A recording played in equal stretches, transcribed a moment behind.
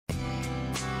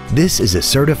This is a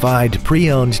certified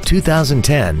pre-owned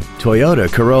 2010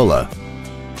 Toyota Corolla.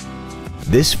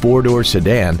 This four-door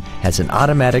sedan has an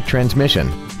automatic transmission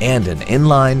and an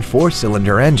inline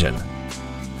four-cylinder engine.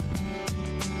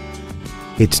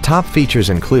 Its top features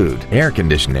include air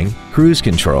conditioning, cruise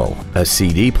control, a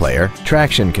CD player,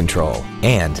 traction control,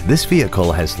 and this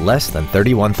vehicle has less than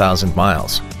 31,000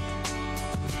 miles.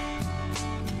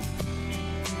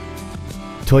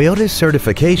 Toyota's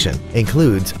certification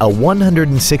includes a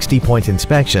 160-point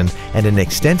inspection and an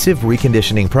extensive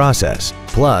reconditioning process,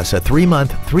 plus a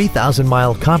 3-month,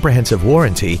 3,000-mile comprehensive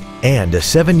warranty and a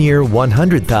 7-year,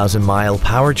 100,000-mile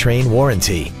powertrain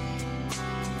warranty.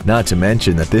 Not to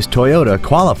mention that this Toyota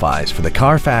qualifies for the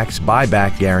Carfax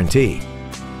buyback guarantee.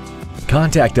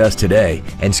 Contact us today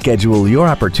and schedule your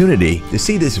opportunity to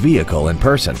see this vehicle in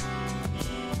person.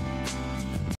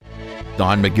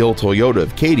 Don McGill Toyota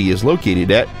of Katy is located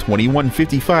at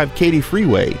 2155 Katy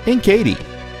Freeway in Katy.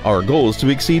 Our goal is to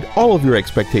exceed all of your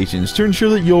expectations to ensure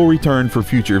that you'll return for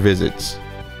future visits.